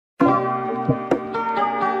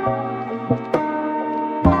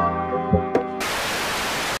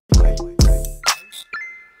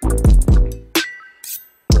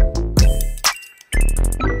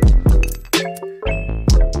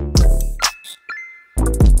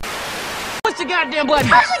Goddamn button.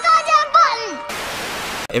 Push the goddamn button.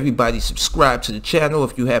 Everybody subscribe to the channel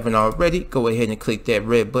if you haven't already. Go ahead and click that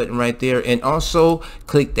red button right there, and also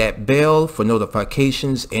click that bell for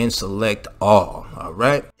notifications and select all. All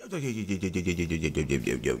right. Yo,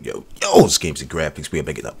 it's Games and Graphics. We are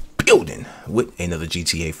back in the building with another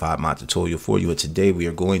GTA 5 mod tutorial for you, and today we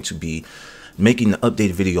are going to be making an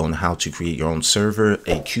updated video on how to create your own server,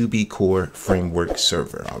 a QBCore framework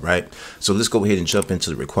server. All right, so let's go ahead and jump into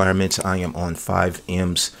the requirements. I am on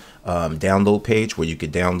 5M's download page where you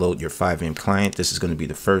can download your 5M client. This is going to be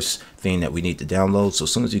the first thing that we need to download. So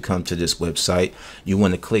as soon as you come to this website, you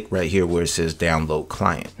want to click right here where it says download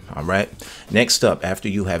client. All right, next up, after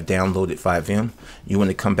you have downloaded 5M, you want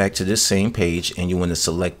to come back to this same page and you want to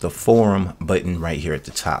select the forum button right here at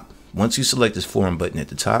the top. Once you select this forum button at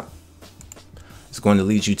the top, it's going to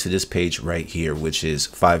lead you to this page right here, which is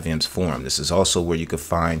 5M's forum. This is also where you can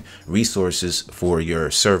find resources for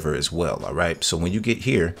your server as well. All right, so when you get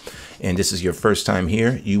here and this is your first time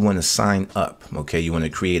here, you want to sign up. Okay, you want to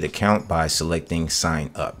create an account by selecting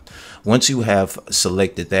sign up. Once you have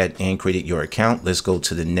selected that and created your account, let's go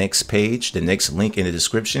to the next page. The next link in the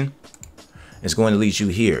description is going to lead you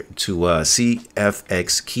here to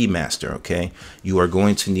CFX Keymaster. Okay, you are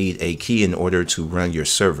going to need a key in order to run your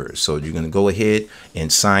server, so you're going to go ahead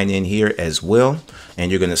and sign in here as well,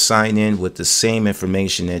 and you're going to sign in with the same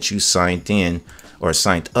information that you signed in or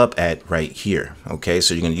signed up at right here. Okay,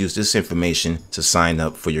 so you're going to use this information to sign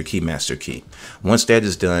up for your Keymaster key. Once that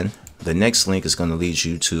is done, the next link is going to lead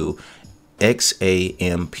you to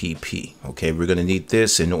TxAdmin. Okay, we're going to need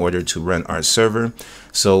this in order to run our server.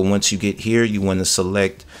 So once you get here, you want to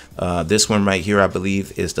select this one right here. I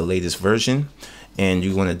believe is the latest version, and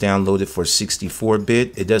you want to download it for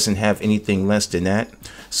 64-bit. It doesn't have anything less than that,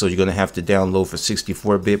 so you're going to have to download for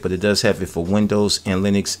 64-bit, but it does have it for Windows and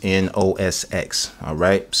Linux and OS X. All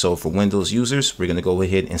right, so for Windows users, we're going to go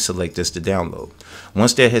ahead and select this to download.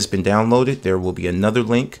 Once that has been downloaded, there will be another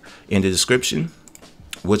link in the description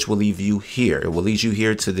which will leave you here. It will lead you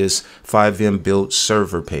here to this 5M build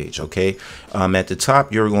server page. Okay, at the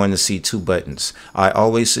top you're going to see two buttons. I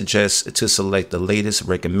always suggest to select the latest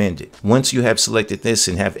recommended. Once you have selected this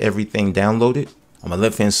and have everything downloaded, on my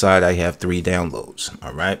left hand side I have 3 downloads.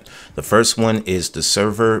 All right, the first one is the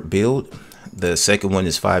server build, the second one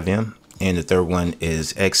is 5M, and the third one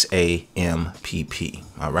is TxAdmin.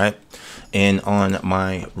 All right, and on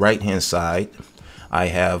my right hand side I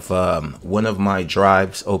have one of my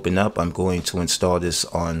drives open up. I'm going to install this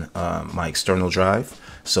on my external drive.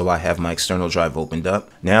 So I have my external drive opened up.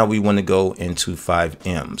 Now we want to go into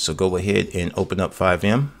 5M. So go ahead and open up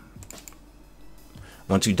 5M.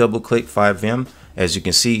 Once you double click 5M, as you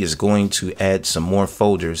can see, it's going to add some more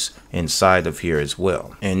folders inside of here as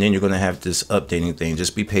well. And then you're going to have this updating thing.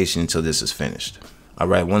 Just be patient until this is finished. All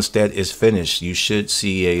right, once that is finished, you should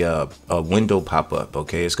see a window pop up.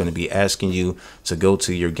 Okay, it's going to be asking you to go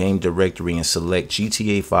to your game directory and select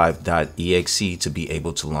GTA5.exe to be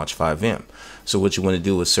able to launch 5M. So what you want to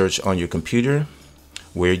do is search on your computer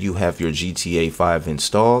where you have your GTA 5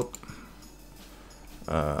 installed.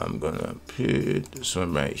 I'm going to put this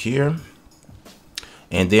one right here.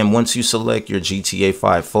 And then once you select your GTA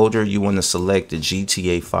 5 folder, you want to select the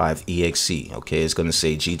GTA 5 exe. Okay, it's going to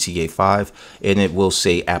say GTA 5 and it will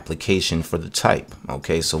say application for the type.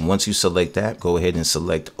 Okay, so once you select that, go ahead and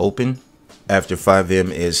select open. After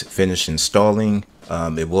 5M is finished installing,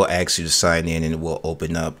 it will ask you to sign in and it will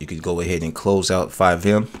open up. You could go ahead and close out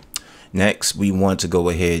 5M. Next, we want to go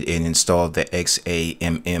ahead and install the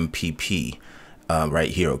TxAdmin right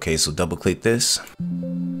here. Okay, so double click this.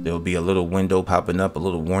 There will be a little window popping up, a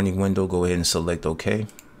little warning window. Go ahead and select OK.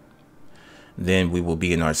 Then we will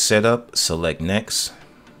be in our setup. Select next.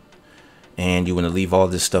 And you want to leave all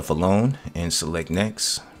this stuff alone and select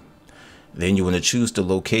next. Then you want to choose the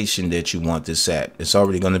location that you want this at. It's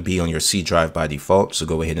already going to be on your C drive by default, so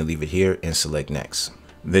go ahead and leave it here and select next.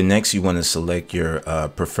 Then next you want to select your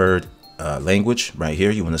preferred language right here.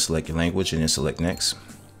 You want to select your language and then select next.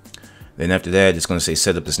 Then after that, it's going to say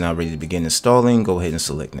setup is now ready to begin installing. Go ahead and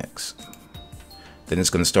select next. Then it's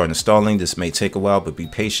going to start installing. This may take a while, but be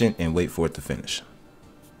patient and wait for it to finish.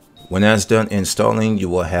 When that's done installing, you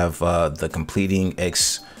will have the completing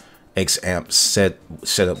TxAdmin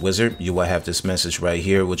setup wizard. You will have this message right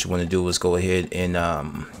here. What you want to do is go ahead and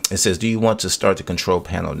it says, do you want to start the control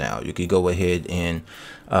panel now? You can go ahead and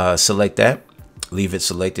select that. leave it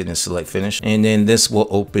selected and select finish. And then this will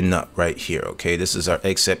open up right here. Okay, this is our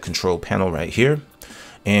accept control panel right here.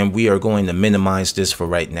 And we are going to minimize this for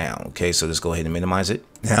right now. Okay, so let's go ahead and minimize it.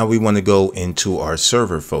 Now we want to go into our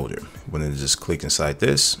server folder. We're going to just click inside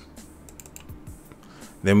this.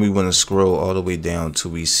 Then we want to scroll all the way down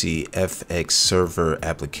till we see FX server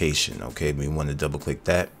application. Okay, we want to double click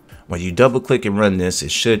that. When you double click and run this,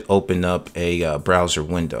 it should open up a browser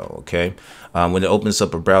window. Okay, when it opens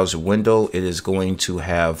up a browser window, it is going to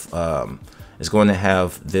have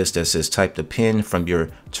this that says type the pin from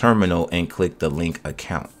your terminal and click the link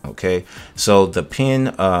account. Okay, so the pin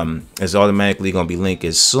is automatically going to be linked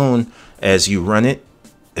as soon as you run it.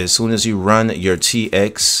 As soon as you run your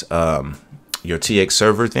TX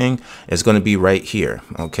server thing, is going to be right here.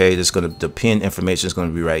 Okay, the pin information is going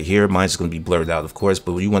to be right here. Mine's going to be blurred out, of course,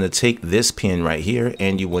 but you want to take this pin right here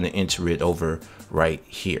and you want to enter it over right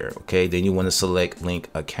here. Okay, then you want to select link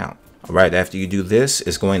account. All right, after you do this,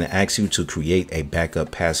 it's going to ask you to create a backup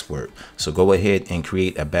password. So go ahead and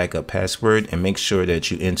create a backup password and make sure that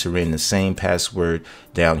you enter in the same password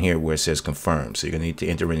down here where it says confirm. So you're going to need to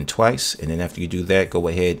enter in twice. And then after you do that, go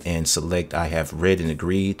ahead and select I have read and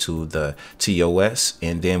agreed to the TOS.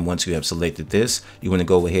 And then once you have selected this, you want to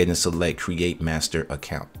go ahead and select create master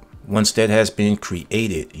account. Once that has been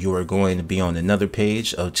created, you are going to be on another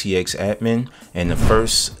page of TxAdmin, and the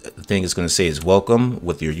first thing it's going to say is welcome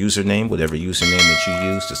with your username, whatever username that you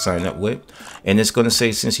use to sign up with. And it's going to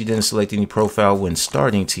say, since you didn't select any profile when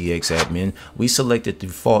starting TxAdmin, we selected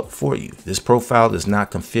default for you. This profile is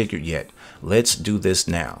not configured yet. Let's do this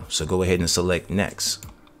now. So go ahead and select next.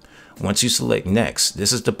 Once you select next,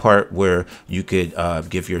 this is the part where you could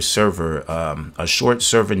give your server a short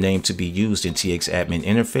server name to be used in TxAdmin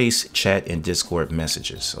interface, chat, and Discord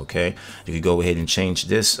messages. Okay, you could go ahead and change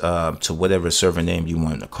this to whatever server name you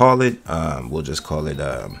want to call it. We'll just call it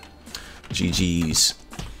GG's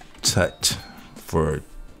Tut for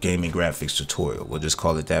gaming graphics tutorial. We'll just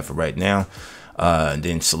call it that for right now. And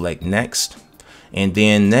then select next. And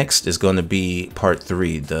then next is going to be part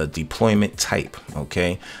 3, the deployment type.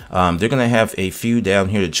 Okay, they're going to have a few down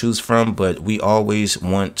here to choose from, but we always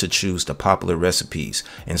want to choose the popular recipes.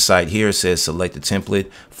 Inside here it says select a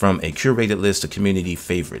template from a curated list of community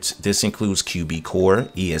favorites. This includes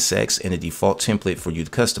QBCore, ESX, and a default template for you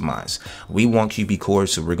to customize. We want QBCore,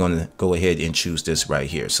 so we're going to go ahead and choose this right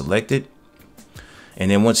here. Select it. And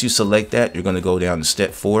then once you select that, you're going to go down to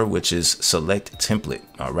step 4, which is select template.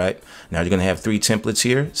 All right. Now you're going to have 3 templates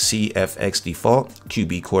here: CFX default,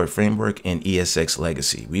 QBCore framework, and ESX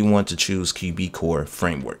legacy. We want to choose QBCore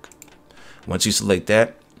framework. Once you select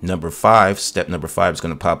that, step number 5 is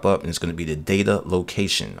going to pop up, and it's going to be the data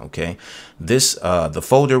location. Okay, this the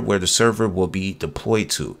folder where the server will be deployed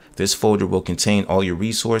to. This folder will contain all your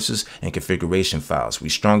resources and configuration files. We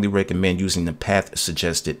strongly recommend using the path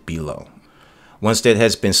suggested below. Once that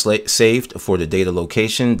has been saved for the data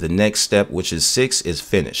location, the next step, which is 6, is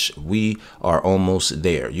finish. We are almost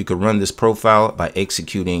there. You can run this profile by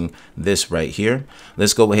executing this right here.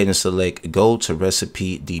 Let's go ahead and select go to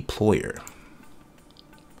recipe deployer.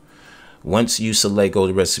 Once you select go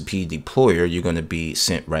to recipe deployer, you're going to be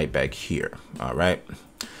sent right back here. All right.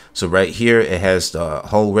 So right here, it has the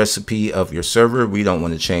whole recipe of your server. We don't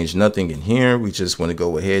want to change nothing in here. We just want to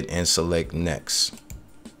go ahead and select next.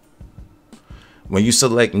 When you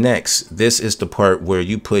select next, this is the part where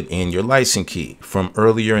you put in your license key. From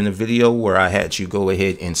earlier in the video where I had you go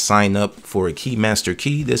ahead and sign up for a key master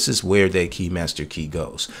key, this is where that key master key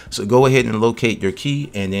goes. So go ahead and locate your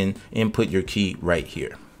key and then input your key right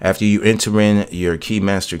here. After you enter in your key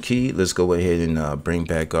master key, let's go ahead and bring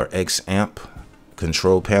back our XAMPP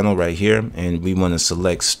control panel right here. And we want to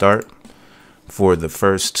select start for the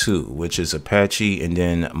first 2, which is Apache and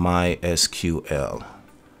then MySQL.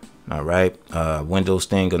 All right, Windows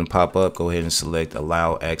thing going to pop up. Go ahead and select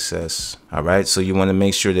allow access. All right, so you want to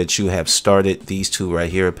make sure that you have started these 2 right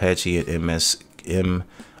here, Apache and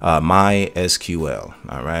MySQL.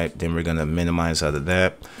 All right, then we're going to minimize out of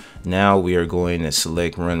that. Now we are going to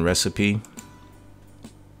select run recipe.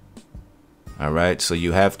 All right, so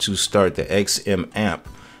you have to start the XAMPP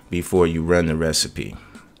before you run the recipe.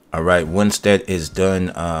 All right, once that is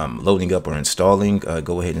done loading up or installing,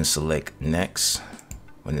 go ahead and select next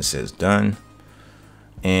when it says done,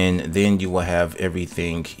 and then you will have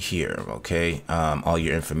everything here. Okay, all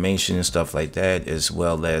your information and stuff like that, as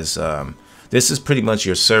well as this is pretty much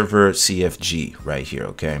your server CFG right here.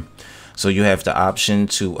 Okay, so you have the option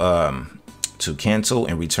to cancel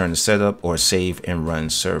and return the setup or save and run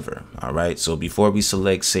server. All right, so before we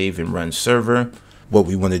select save and run server, What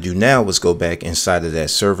we want to do now is go back inside of that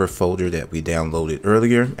server folder that we downloaded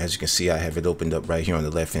earlier. As you can see, I have it opened up right here on the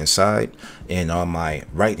left hand side, and on my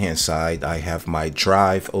right hand side I have my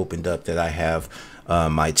drive opened up that I have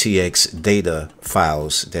my TxData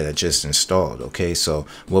files that I just installed. Okay, so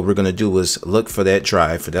what we're going to do is look for that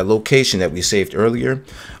drive, for that location that we saved earlier.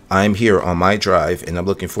 I'm here on my drive and I'm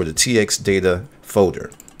looking for the TxData folder.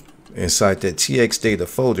 Inside that TxData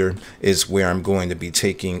folder is where I'm going to be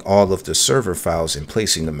taking all of the server files and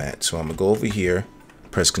placing them at. So I'm gonna go over here,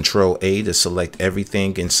 press Control A to select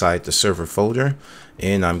everything inside the server folder,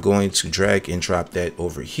 and I'm going to drag and drop that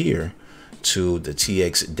over here to the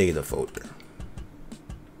TxData folder,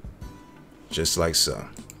 just like so.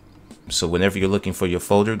 So whenever you're looking for your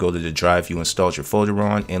folder, go to the drive you installed your folder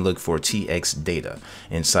on and look for TxData.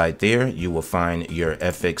 Inside there, you will find your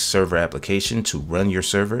FX server application to run your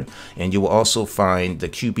server. And you will also find the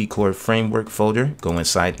QBCore framework folder. Go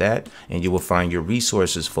inside that and you will find your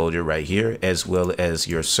resources folder right here, as well as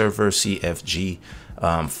your server CFG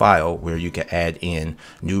file where you can add in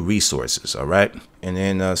new resources. All right. And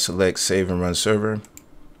then select Save and Run Server.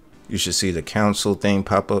 You should see the console thing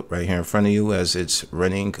pop up right here in front of you as it's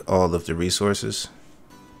running all of the resources.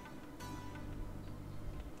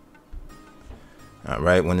 All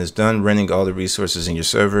right, when it's done running all the resources in your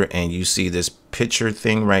server and you see this picture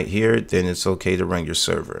thing right here, then it's okay to run your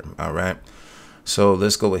server. All right, so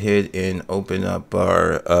let's go ahead and open up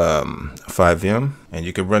our FiveM, and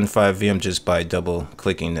you can run FiveM just by double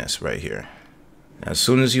clicking this right here. As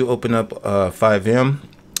soon as you open up FiveM,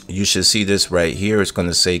 you should see this right here. It's going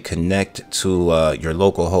to say connect to your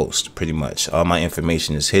local host. Pretty much all my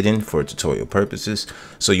information is hidden for tutorial purposes,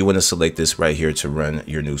 so you want to select this right here to run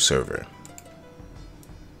your new server.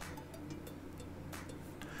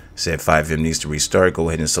 Said FiveM needs to restart. Go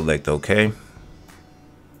ahead and select OK.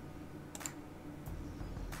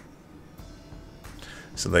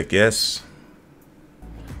 Select yes.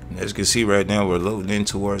 And as you can see right now, we're loading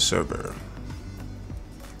into our server.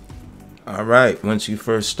 All right, once you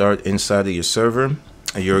first start inside of your server,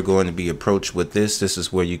 you're going to be approached with this. This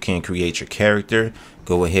is where you can create your character.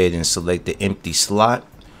 Go ahead and select the empty slot,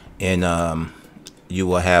 and you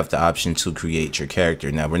will have the option to create your character.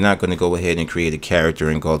 Now, we're not going to go ahead and create a character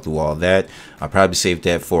and go through all that. I'll probably save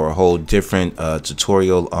that for a whole different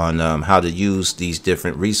tutorial on how to use these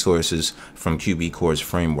different resources from QBCore's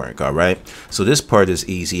framework. All right, so this part is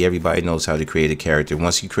easy. Everybody knows how to create a character.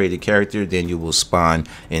 Once you create a character, then you will spawn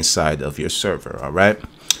inside of your server. All right,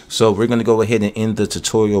 so we're going to go ahead and end the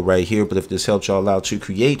tutorial right here. But if this helped y'all out to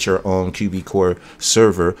create your own QBCore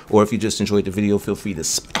server, or if you just enjoyed the video, feel free to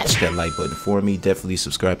smash that like button for me. Definitely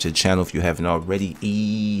subscribe to the channel if you haven't already,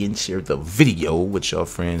 and share the video with your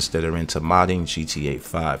friends that are into modding GTA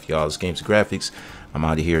 5. Y'all's games and graphics. I'm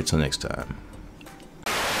out of here. Till next time.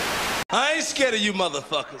 I ain't scared of you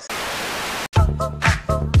motherfuckers.